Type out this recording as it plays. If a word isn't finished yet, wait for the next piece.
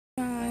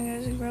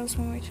guys and girls,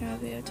 welcome back to another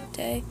video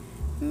today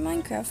in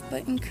Minecraft,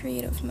 but in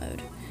creative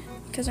mode,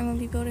 because I'm going to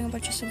be building a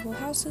bunch of simple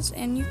houses,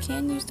 and you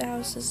can use the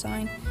house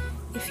design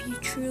if you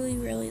truly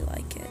really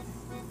like it,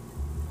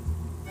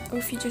 or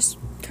if you just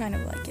kind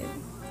of like it.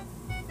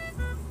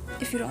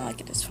 If you don't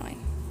like it, it's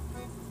fine.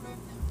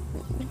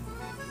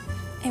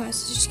 Anyways,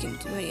 let's just get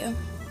into the video.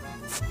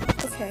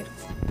 Okay,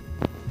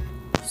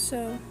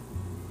 so,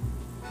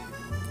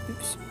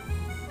 oops.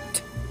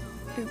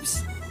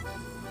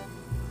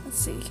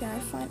 Let's see, can I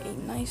find a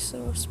nice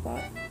little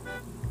spot?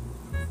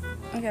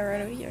 Okay,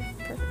 right over here.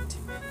 Perfect.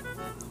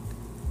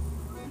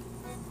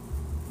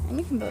 And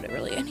you can build it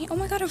really oh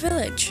my god, a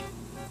village!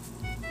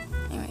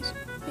 Anyways,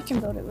 you can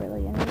build it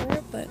really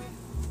anywhere, but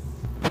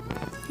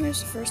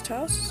here's the first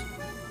house.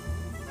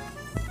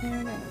 And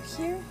we're going over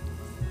here.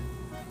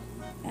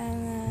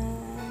 And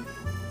then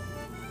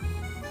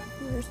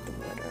here's the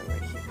water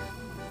right here.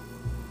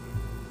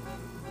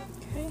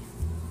 Okay.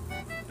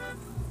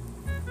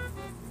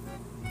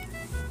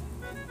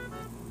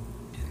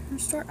 We'll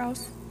start out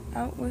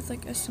with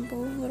like a simple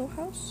little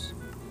house.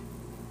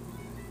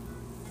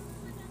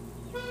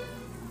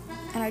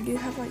 And I do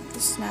have like the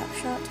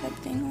snapshot type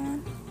thing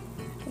on.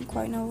 I don't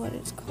quite know what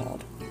it's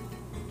called.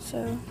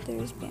 So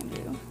there's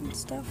bamboo and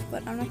stuff,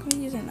 but I'm not going to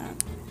be using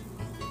that,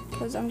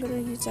 because I'm going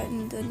to use that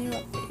in the new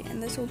update.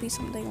 And this will be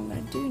something I'm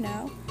going to do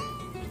now,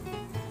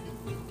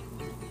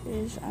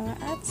 is I'm going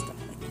to add stuff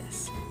like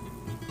this.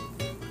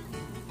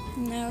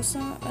 Now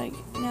some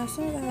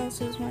of the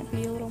houses might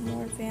be a little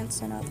more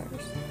advanced than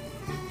others,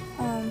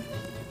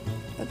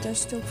 but they're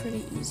still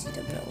pretty easy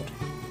to build.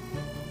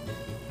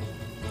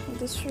 Well,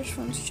 this first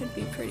one should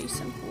be pretty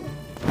simple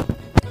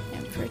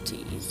and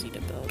pretty easy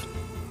to build.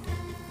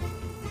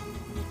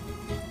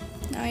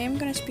 Now I am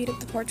going to speed up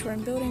the parts where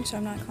I'm building, so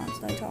I'm not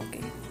constantly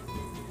talking.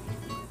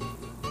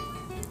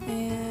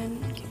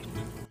 And okay.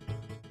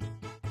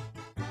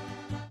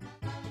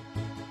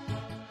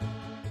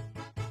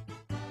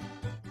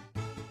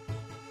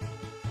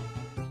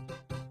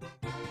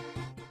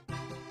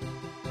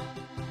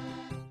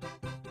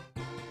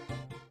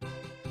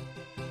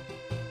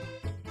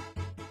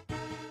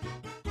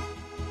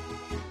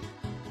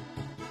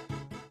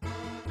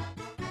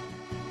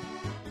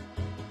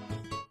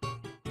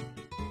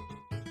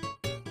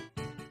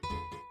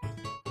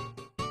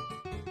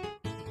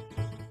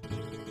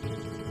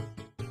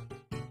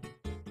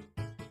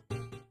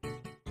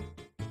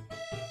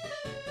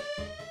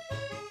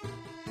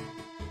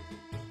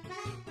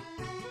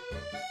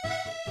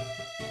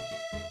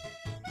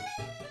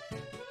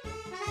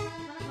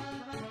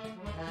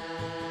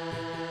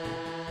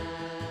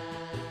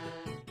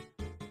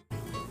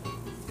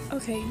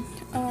 Okay,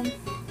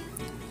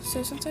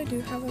 so since I do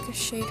have like a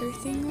shader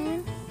thing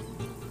on,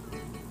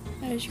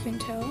 as you can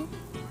tell,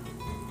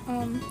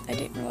 I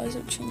didn't realize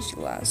it changed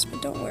glass,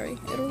 but don't worry,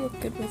 it'll look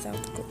good without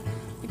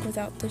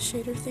the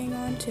shader thing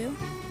on too.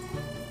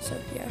 So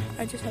yeah,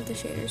 I just have the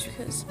shaders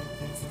because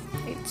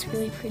it's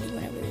really pretty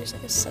whenever there's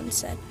like a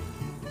sunset.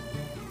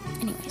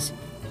 Anyways.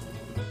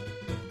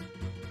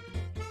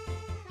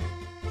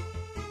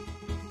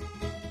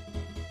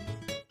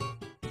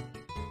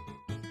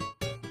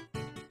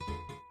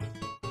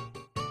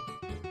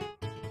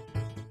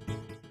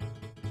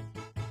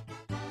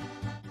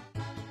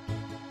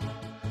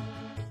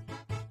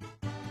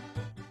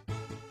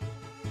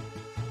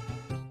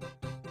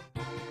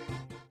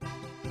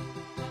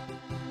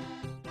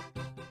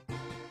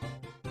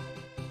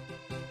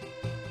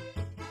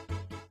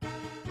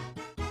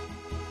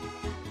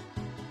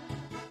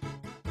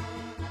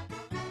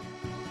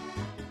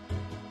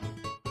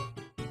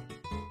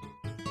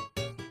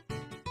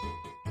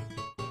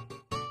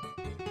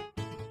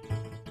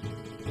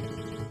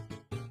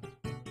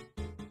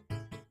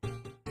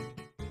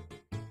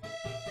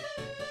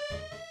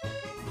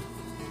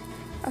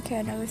 Okay,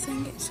 another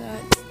thing is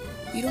that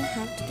you don't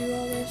have to do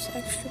all this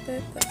extra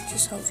bit, but it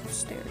just helps with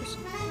stairs.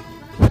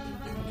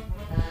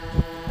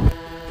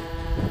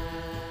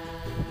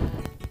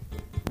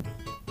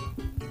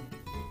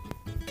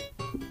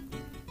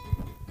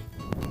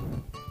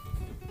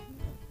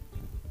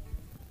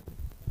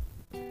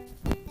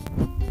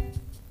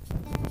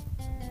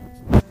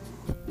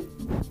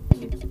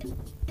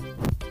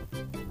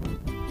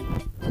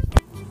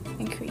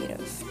 And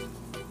creative.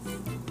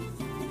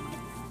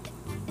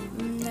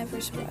 Never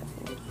survival.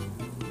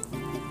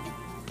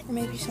 Or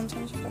maybe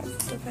sometimes survival,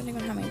 depending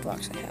on how many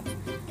blocks I have.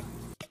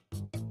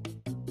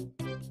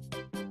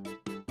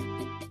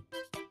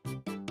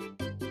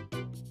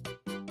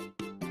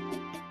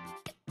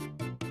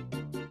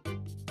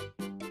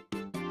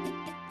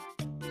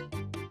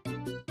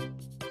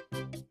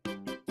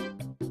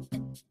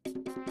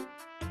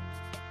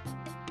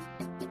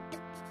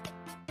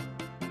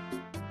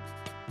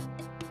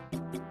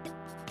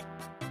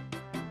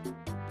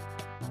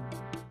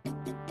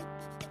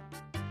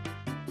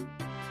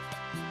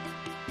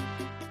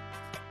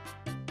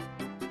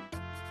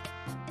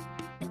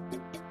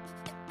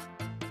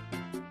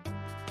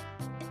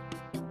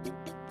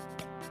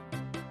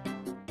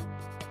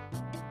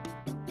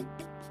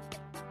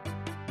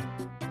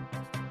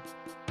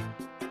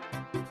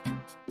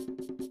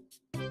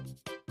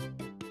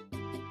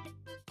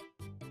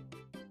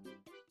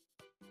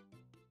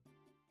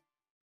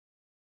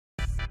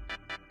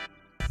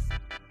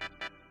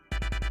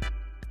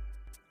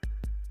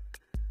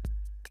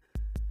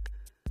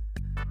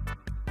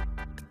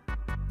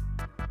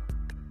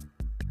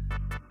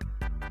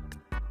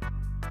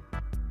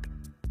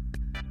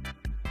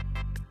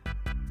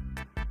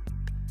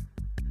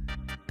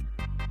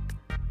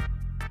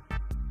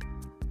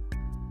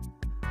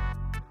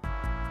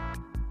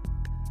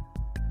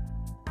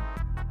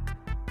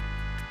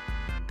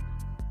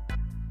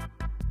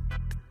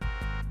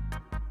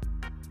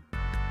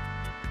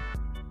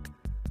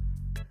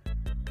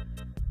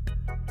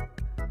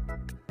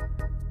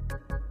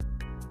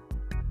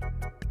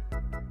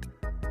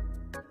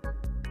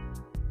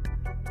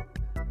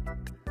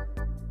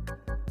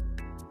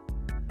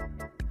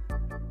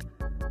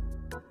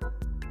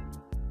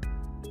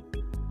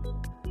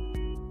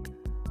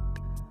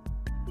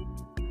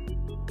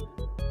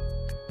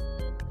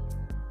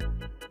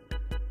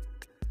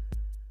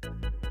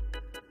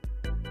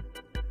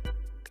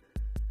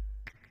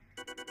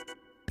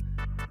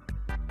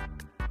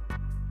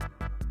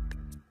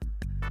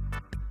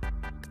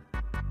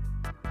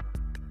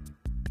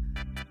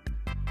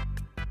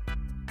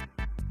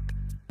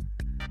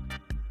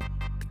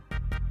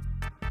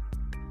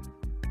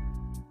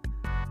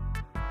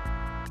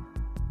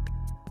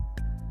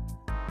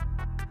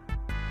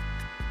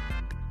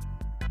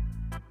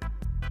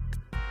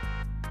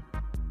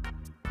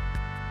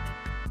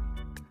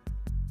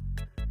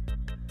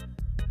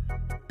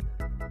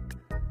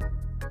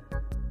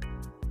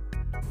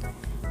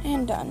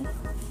 And done.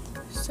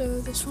 So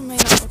this one may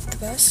not look the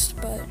best,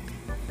 but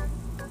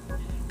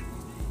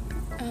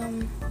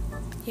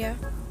yeah,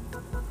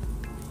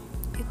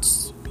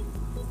 it's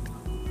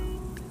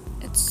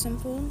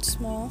simple and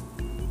small.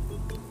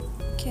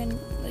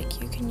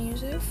 You can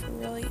use it for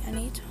really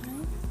any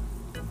time,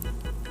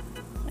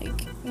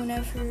 like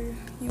whenever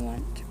you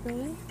want,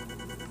 really.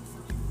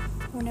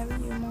 Whenever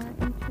you're more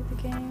into the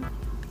game,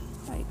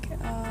 like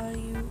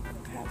you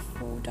have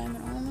full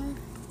diamond armor.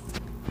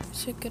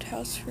 It's a good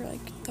house for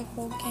like the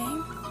whole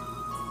game.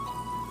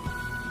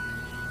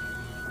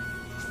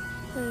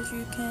 Because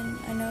you can,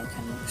 I know it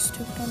kind of looks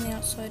stupid on the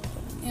outside,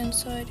 but on the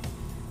inside,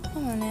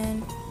 come on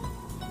in.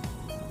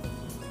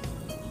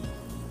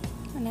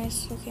 A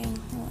nice looking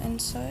little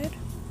inside.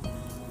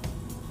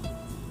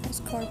 Nice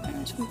carpet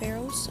and some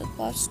barrels, a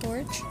lot of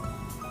storage.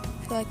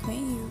 If you're like me,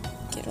 you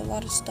get a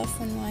lot of stuff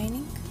when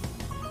mining.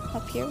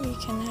 Up here we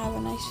can have a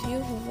nice view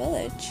of a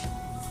village.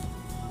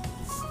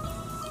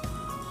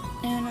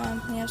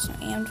 And we have some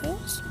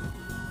anvils.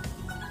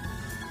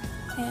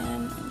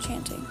 And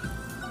enchanting.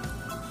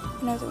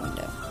 Another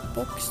window.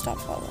 Book, stop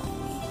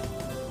following me.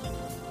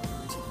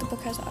 It's like the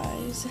book has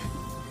eyes.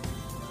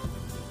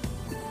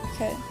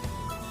 Okay.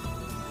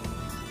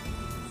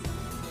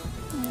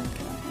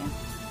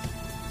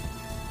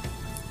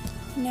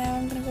 Now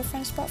I'm gonna go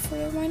find a spot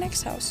for my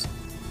next house.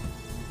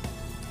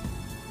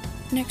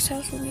 Next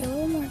house will be a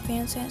little more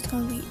advanced, and it's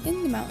gonna be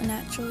in the mountain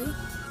actually.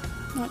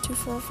 Not too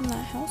far from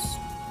that house.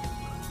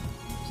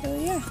 So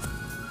yeah,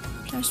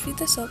 time to speed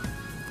this up.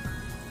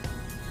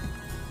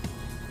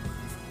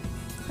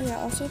 Oh yeah,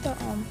 also the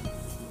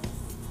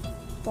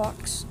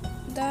blocks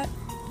that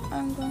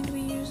I'm going to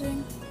be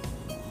using,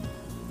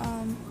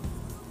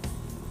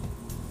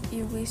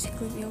 you'll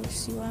basically be able to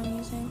see what I'm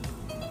using.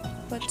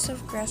 But instead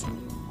of grass, I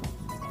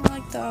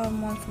like the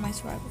one from my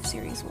survival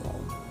series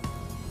world.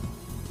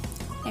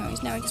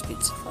 Anyways, now we can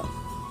speed stuff up.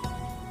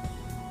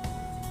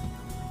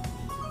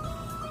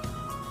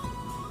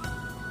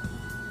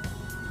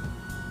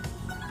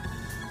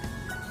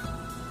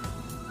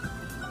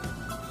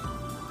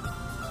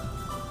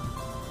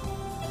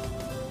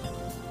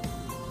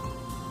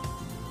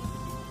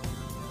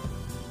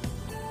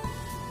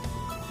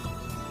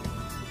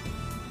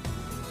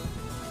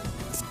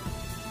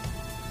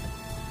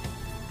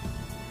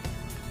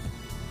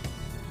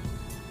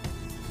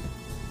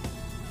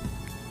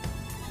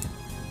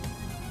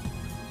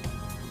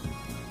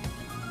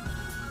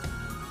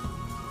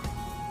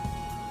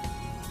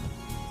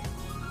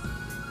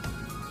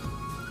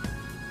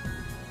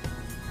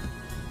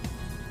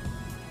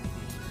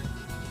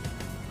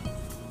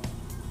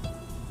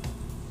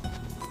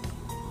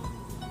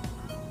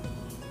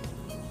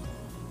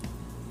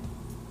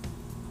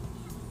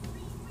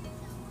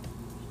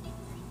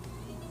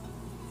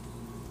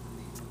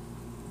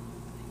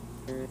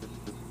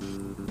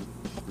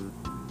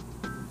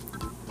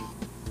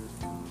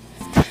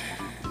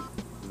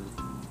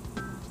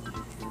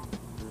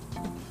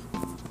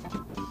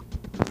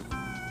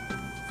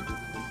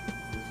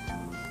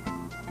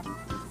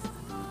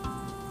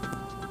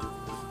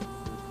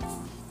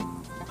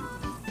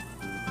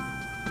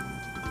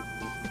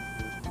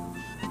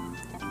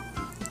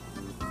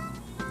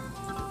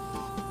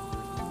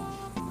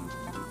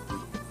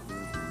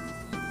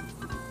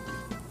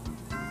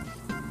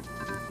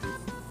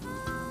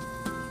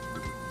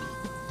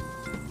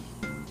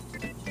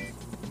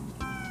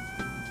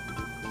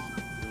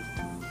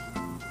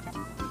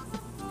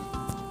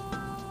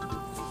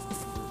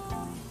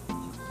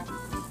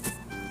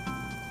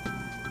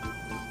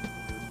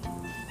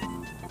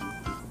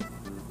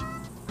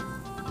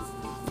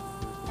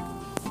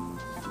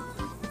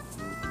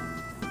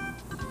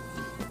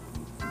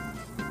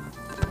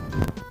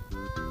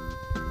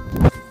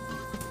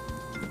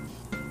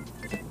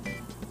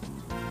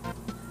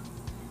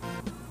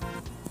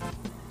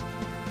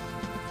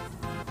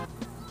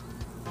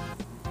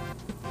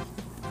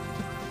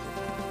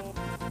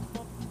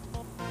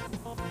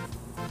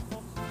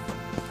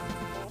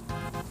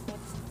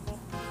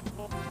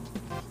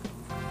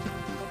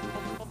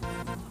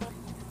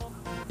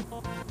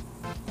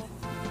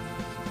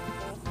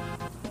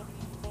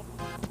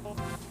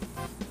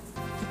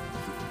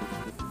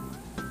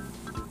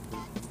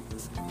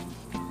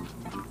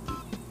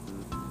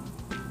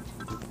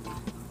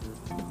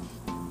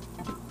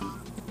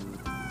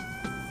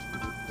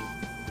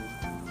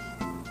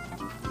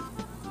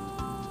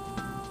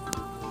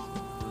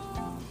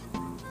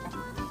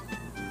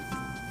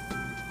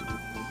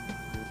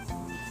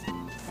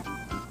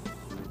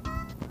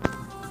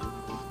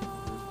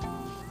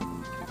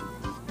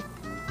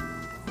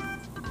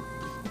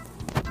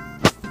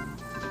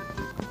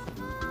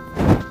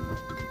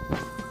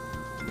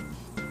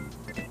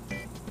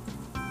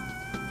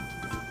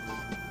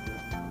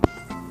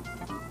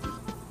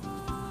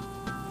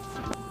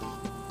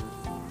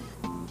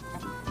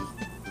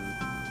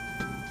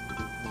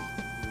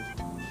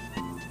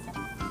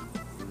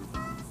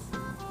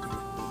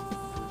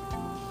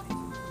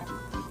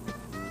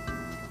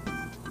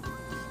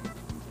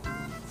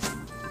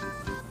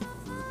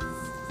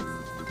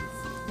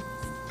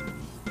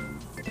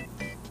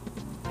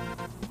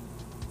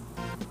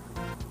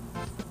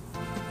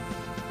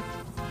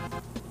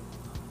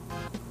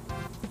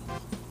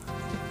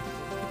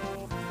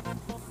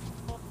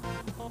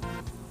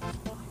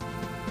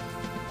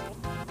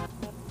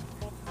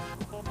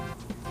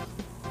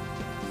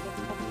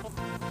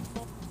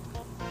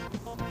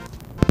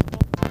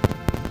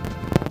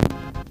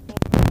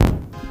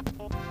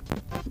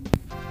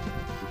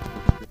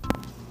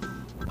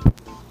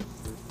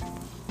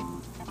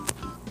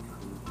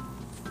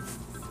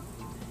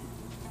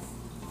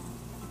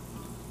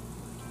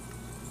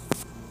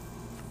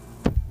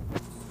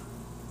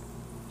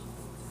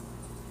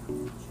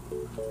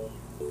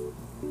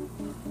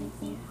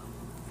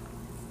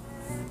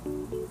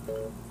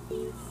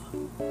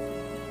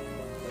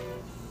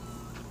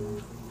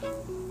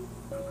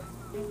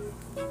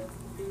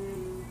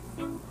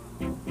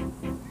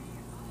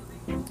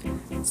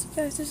 So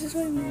guys, this is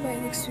what I mean by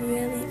it looks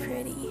really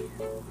pretty.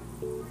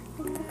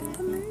 Like, look at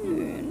the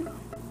moon.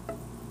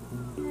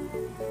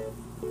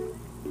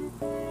 Look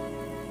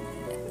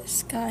at the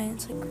sky,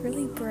 it's like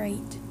really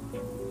bright.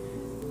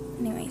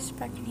 Anyways,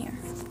 back in here.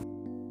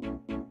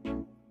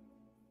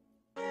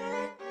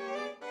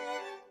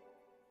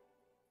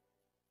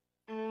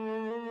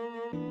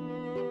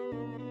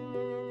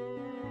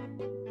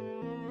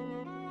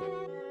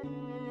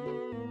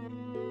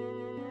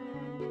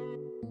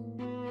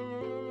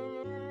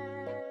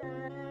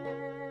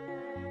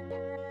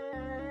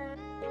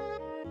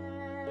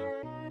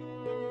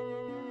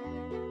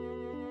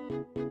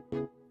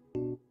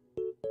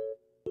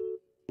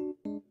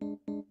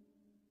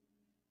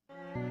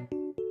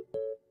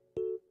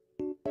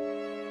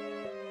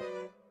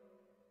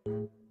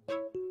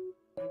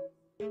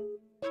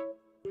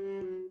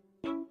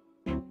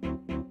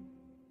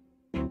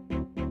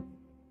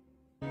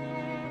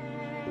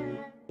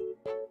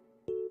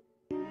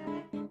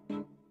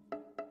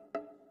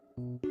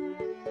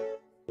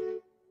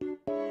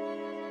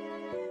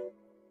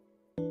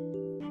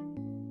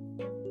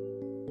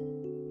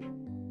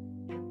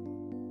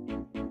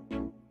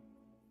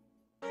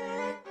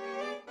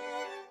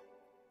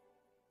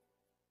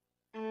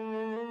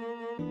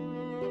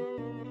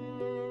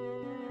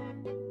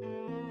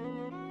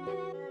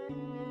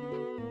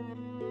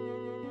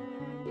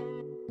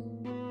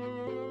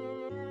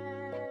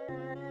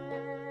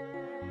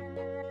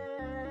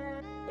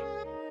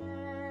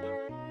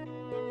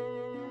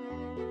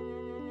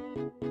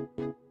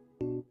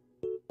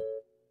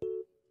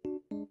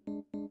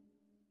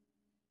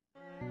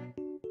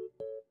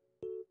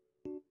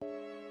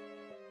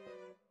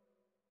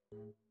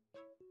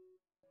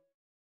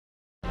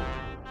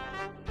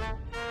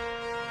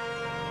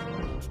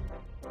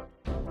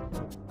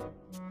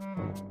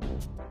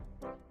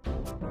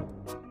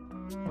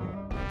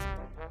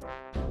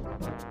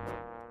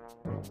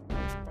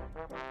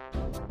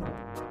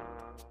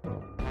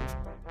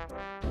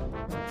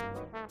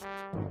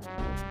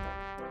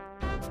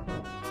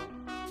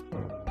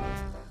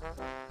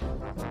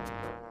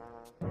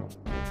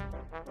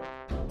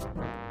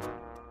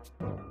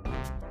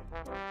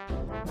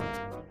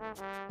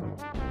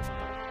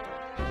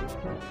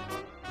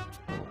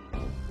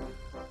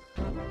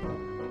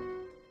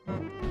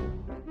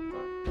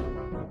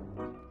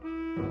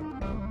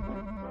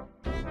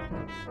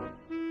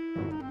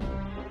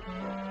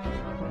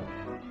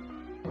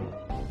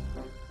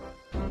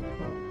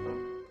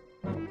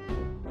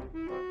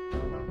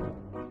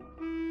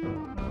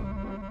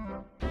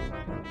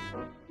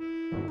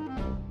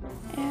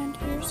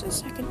 Here's the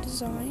second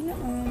design,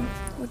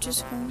 which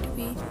is going to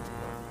be,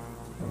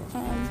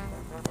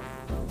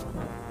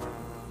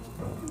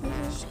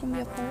 this is going to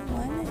be a part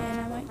 1,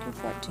 and I might do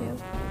part 2,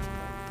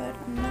 but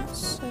I'm not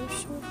so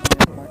sure if I'll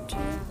do part 2.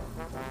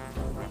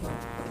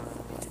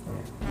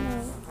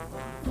 No,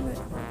 a bit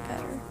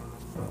better.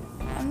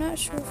 I'm not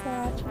sure if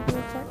I'll actually do a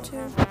part 2,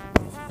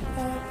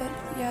 but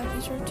yeah,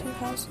 these are 2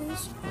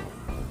 houses.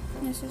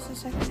 This is the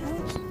second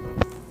house.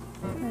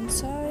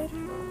 Inside,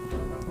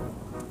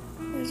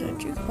 there's a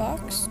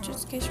jukebox,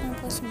 just in case you want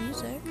to play some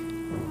music.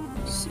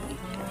 Let's see,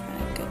 gotta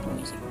find a good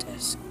music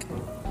disc.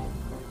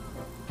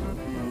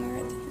 Where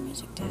are the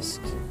music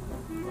discs?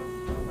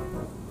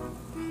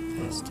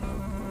 Fast.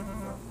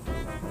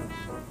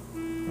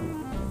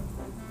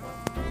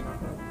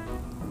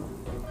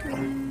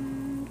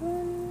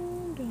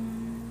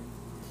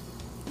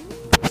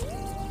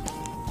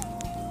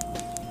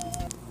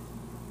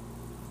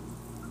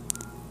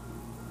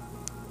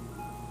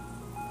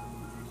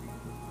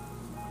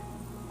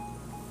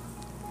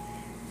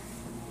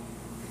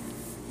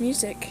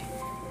 Music.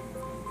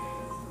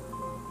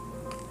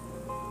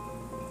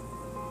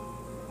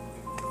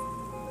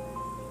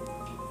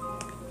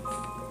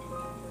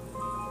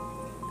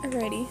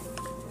 Alrighty.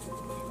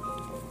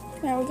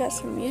 Now we got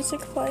some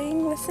music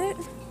playing with it.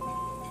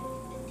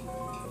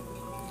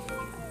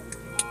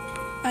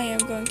 I am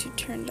going to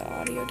turn the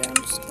audio down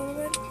just a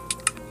little bit.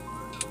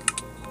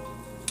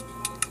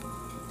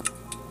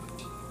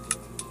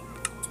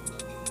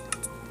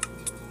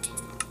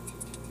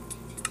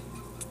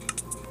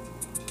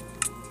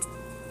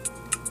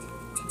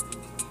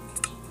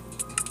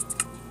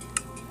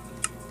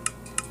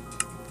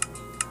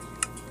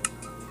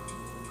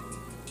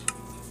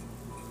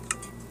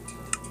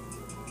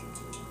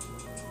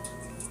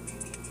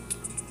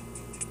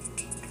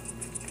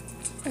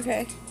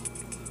 Okay.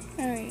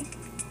 Alright.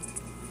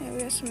 Yeah, we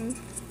got some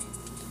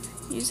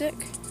music.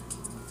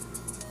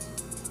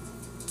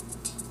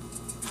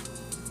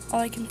 All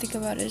I can think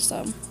about is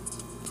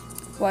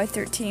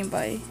Y13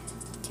 by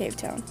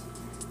Cavetown.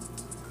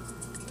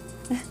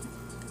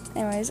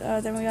 Anyways,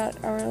 then we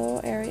got our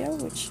little area,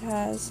 which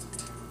has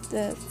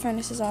the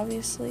furnaces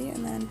obviously,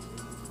 and then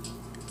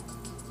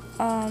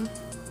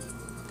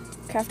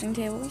crafting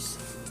tables.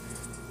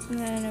 And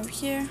then over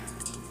here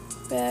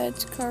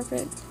beds,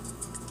 carpet,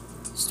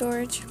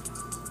 storage,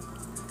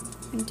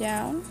 and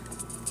down.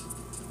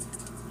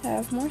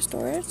 Have more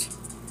storage,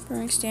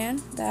 brewing stand,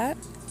 that.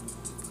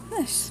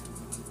 Nice.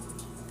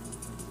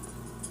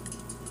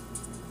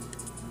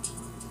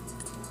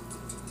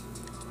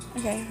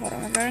 Okay, hold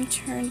on, we're going to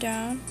turn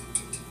down.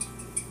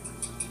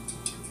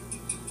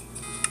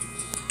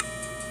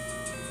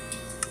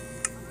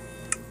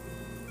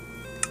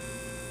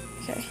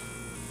 Okay,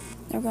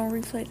 now we're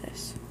going to replay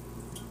this.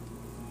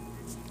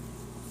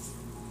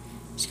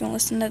 Just going to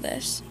listen to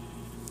this.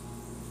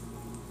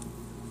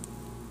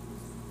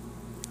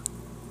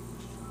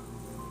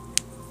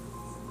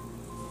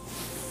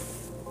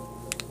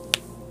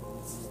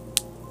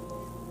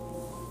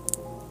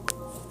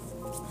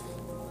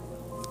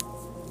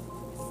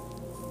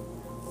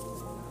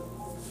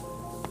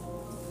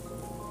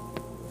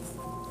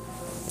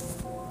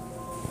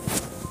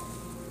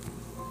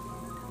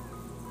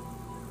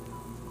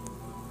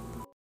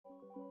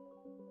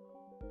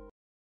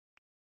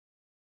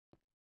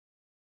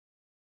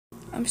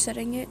 I'm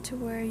setting it to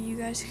where you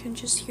guys can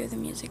just hear the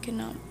music and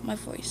not my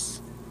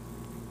voice.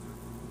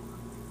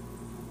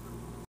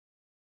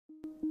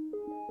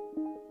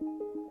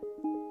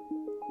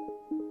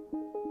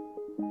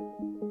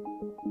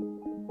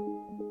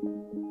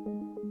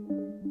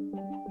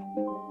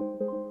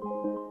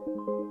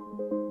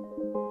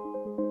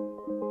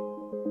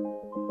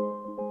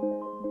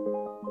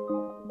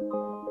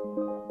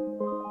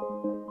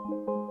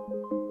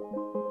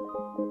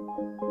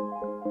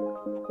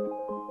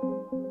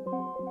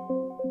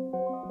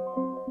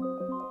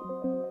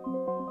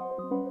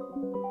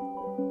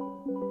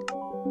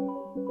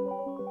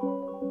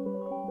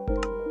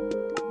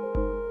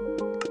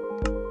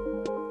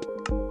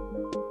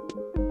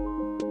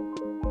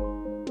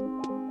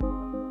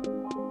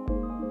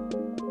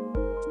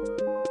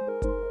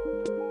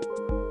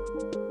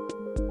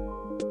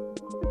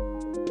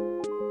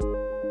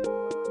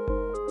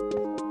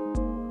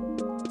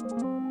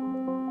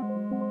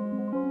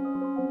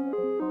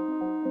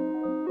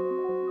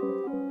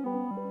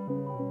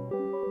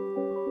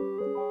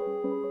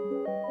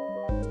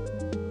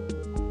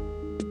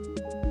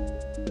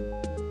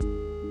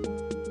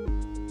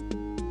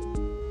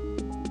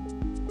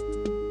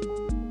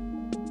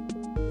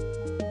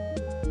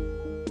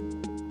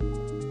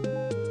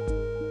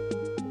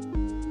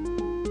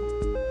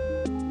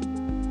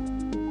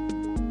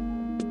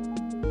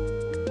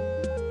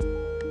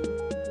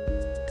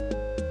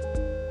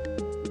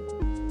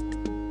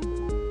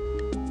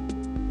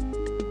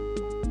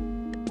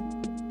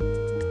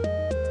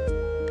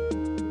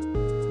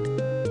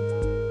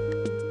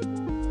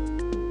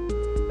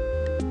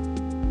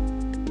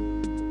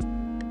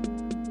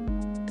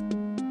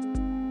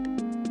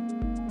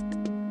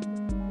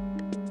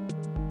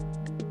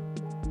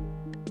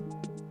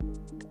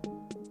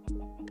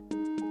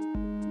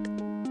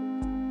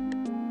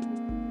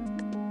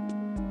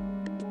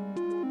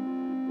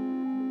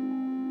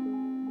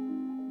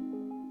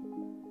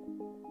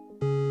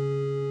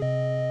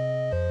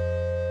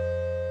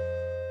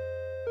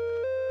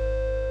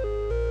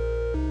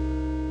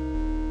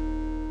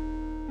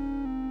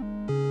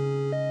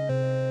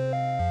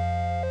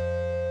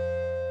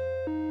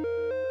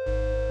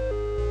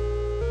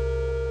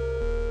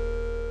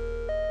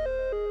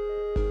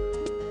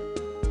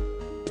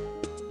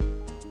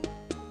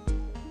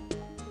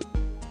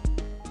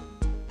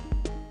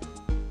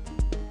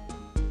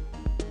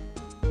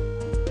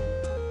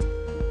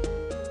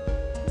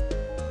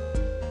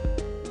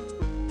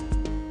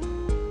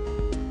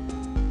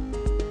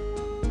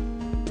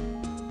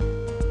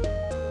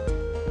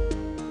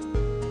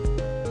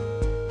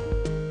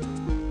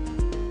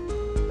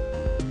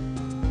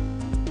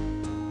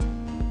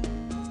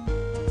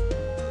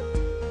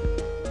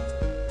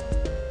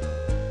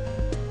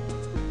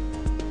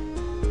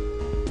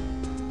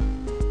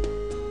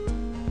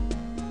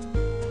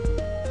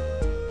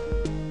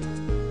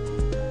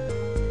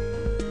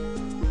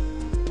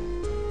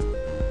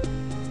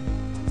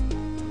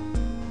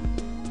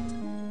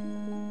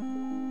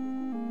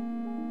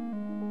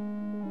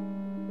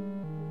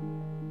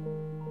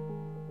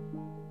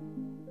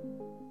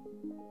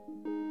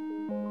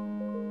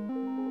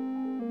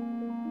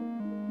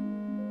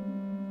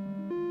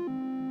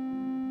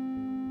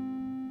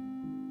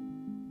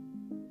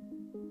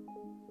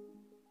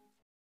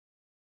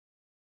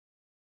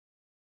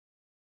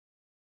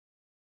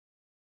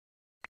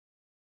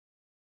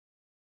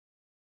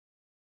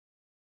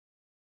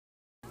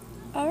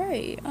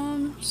 Alright,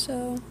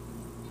 so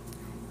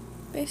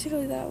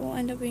basically that will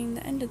end up being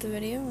the end of the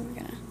video. We're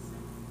gonna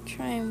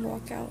try and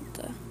walk out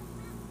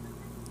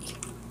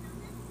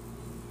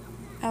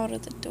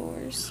of the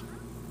doors.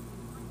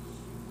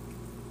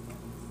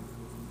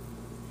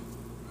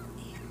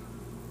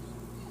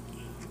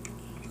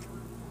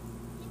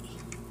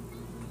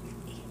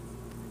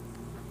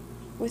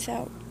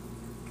 Without.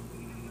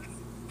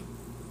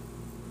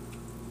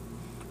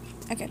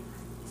 Okay.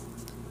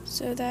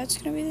 So that's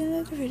gonna be the end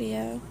of the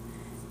video.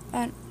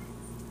 I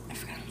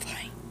forgot I'm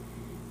flying.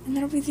 And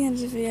that'll be the end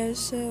of the video,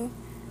 so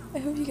I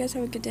hope you guys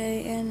have a good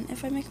day, and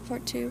if I make a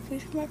part 2,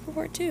 please come back for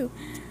part 2.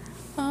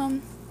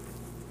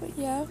 But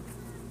yeah,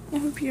 I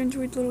hope you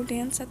enjoyed Little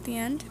Dance at the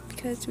end,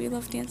 because we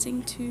love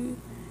dancing to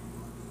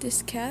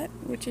this cat,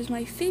 which is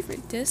my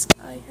favorite disc.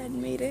 I had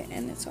made it,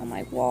 and it's on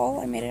my wall.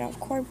 I made it out of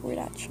cardboard,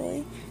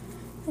 actually,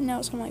 and now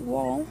it's on my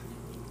wall.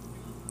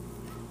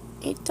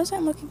 It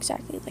doesn't look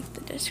exactly like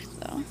the disc,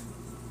 though.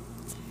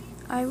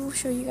 I will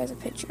show you guys a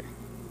picture.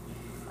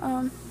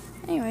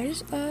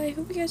 Anyways, I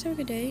hope you guys have a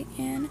good day,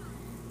 and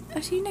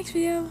I'll see you next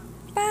video.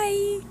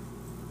 Bye!